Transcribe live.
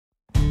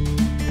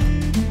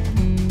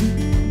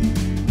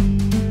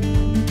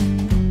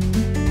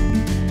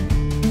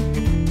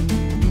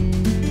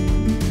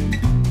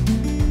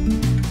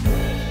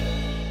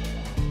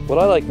What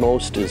I like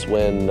most is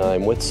when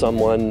I'm with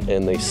someone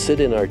and they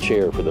sit in our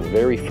chair for the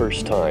very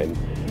first time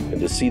and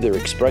to see their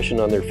expression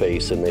on their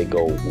face and they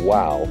go,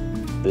 wow,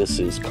 this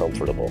is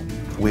comfortable.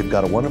 We've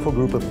got a wonderful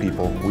group of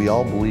people. We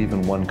all believe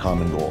in one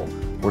common goal.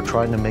 We're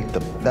trying to make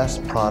the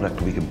best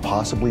product we can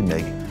possibly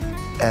make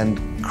and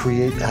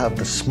have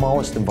the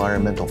smallest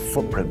environmental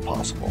footprint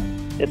possible.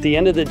 At the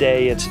end of the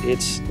day,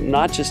 it's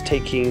not just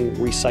taking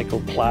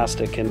recycled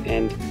plastic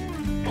and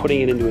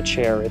putting it into a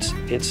chair.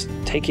 It's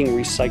taking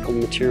recycled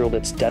material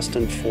that's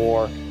destined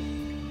for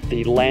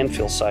the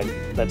landfill site,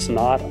 that's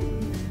not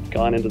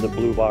gone into the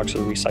blue box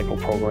of the recycle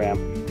program,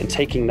 and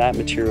taking that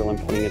material and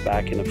putting it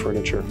back into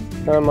furniture.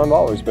 I've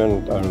always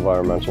been an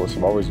environmentalist.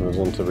 I've always was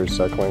into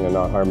recycling and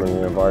not harming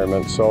the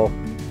environment. So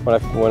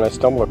when I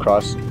stumbled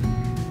across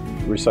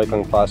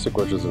recycling plastic,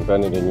 which was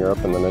invented in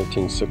Europe in the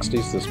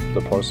 1960s,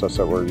 the process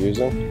that we're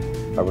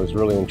using, I was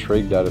really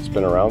intrigued that it's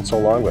been around so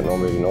long but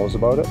nobody knows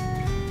about it.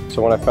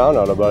 So when I found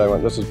out about it, I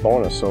went, this is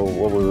bonus. So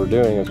what we were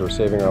doing is we're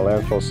saving our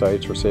landfill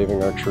sites, we're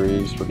saving our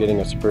trees, we're getting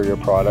a superior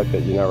product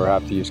that you never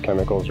have to use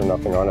chemicals or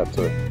nothing on it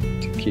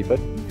to keep it.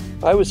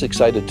 I was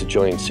excited to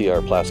join CR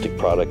Plastic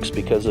Products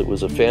because it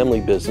was a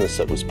family business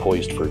that was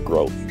poised for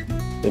growth.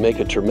 They make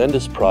a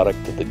tremendous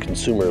product that the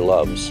consumer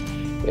loves,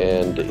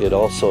 and it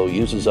also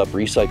uses up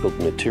recycled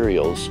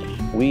materials.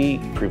 We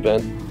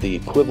prevent the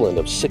equivalent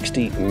of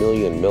 60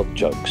 million milk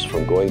jugs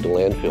from going to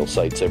landfill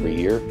sites every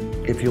year.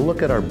 If you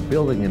look at our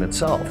building in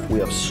itself, we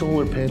have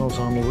solar panels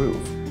on the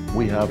roof.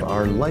 We have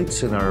our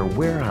lights in our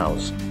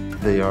warehouse.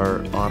 They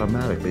are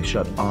automatic. They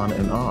shut on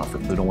and off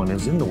if no one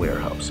is in the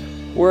warehouse.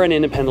 We're an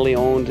independently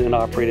owned and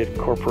operated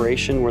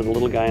corporation. We're the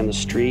little guy on the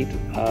street.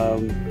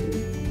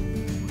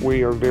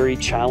 We are very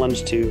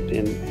challenged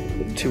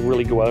to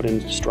really go out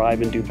and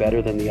strive and do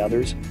better than the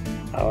others.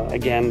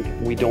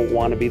 Again, we don't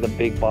want to be the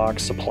big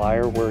box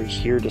supplier. We're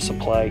here to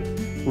supply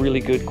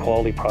really good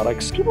quality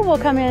products. People will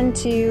come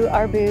into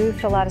our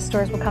booth, a lot of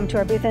stores will come to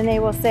our booth and they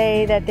will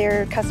say that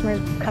their customers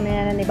come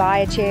in and they buy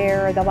a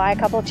chair or they'll buy a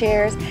couple of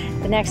chairs.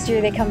 The next year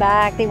they come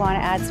back, they want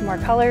to add some more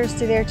colors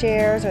to their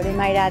chairs or they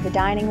might add the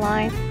dining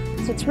line.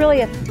 So it's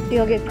really a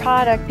feel-good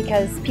product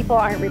because people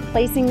aren't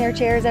replacing their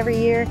chairs every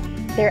year,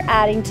 they're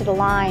adding to the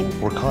line.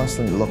 We're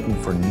constantly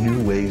looking for new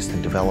ways to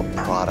develop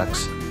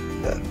products,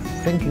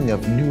 thinking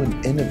of new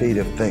and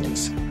innovative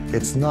things.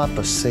 It's not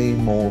the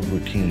same old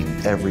routine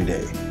every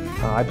day.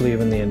 I believe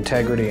in the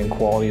integrity and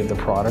quality of the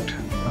product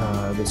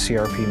that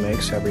CRP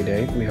makes every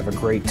day. We have a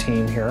great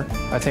team here.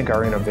 I think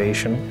our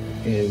innovation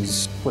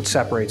is what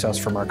separates us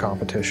from our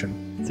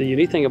competition. The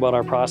unique thing about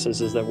our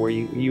process is that we're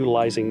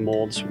utilizing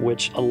molds,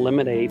 which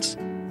eliminates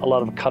a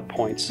lot of cut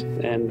points.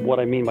 And what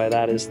I mean by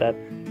that is that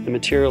the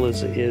material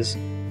is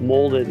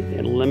molded,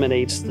 it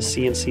eliminates the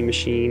CNC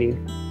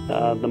machining,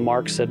 the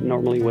marks that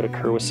normally would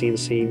occur with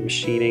CNC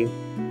machining,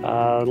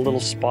 little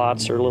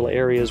spots or little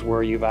areas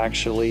where you've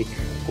actually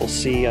will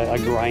see a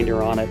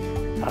grinder on it.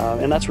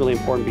 And that's really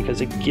important because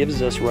it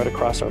gives us right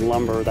across our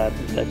lumber that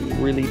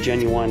really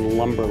genuine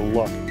lumber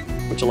look,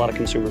 which a lot of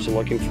consumers are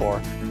looking for.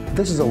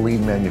 This is a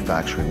lean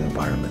manufacturing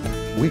environment.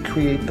 We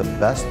create the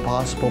best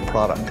possible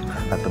product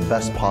at the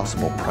best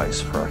possible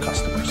price for our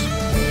customers.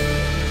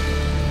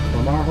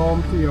 From our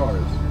home to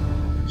yours.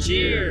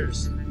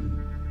 Cheers!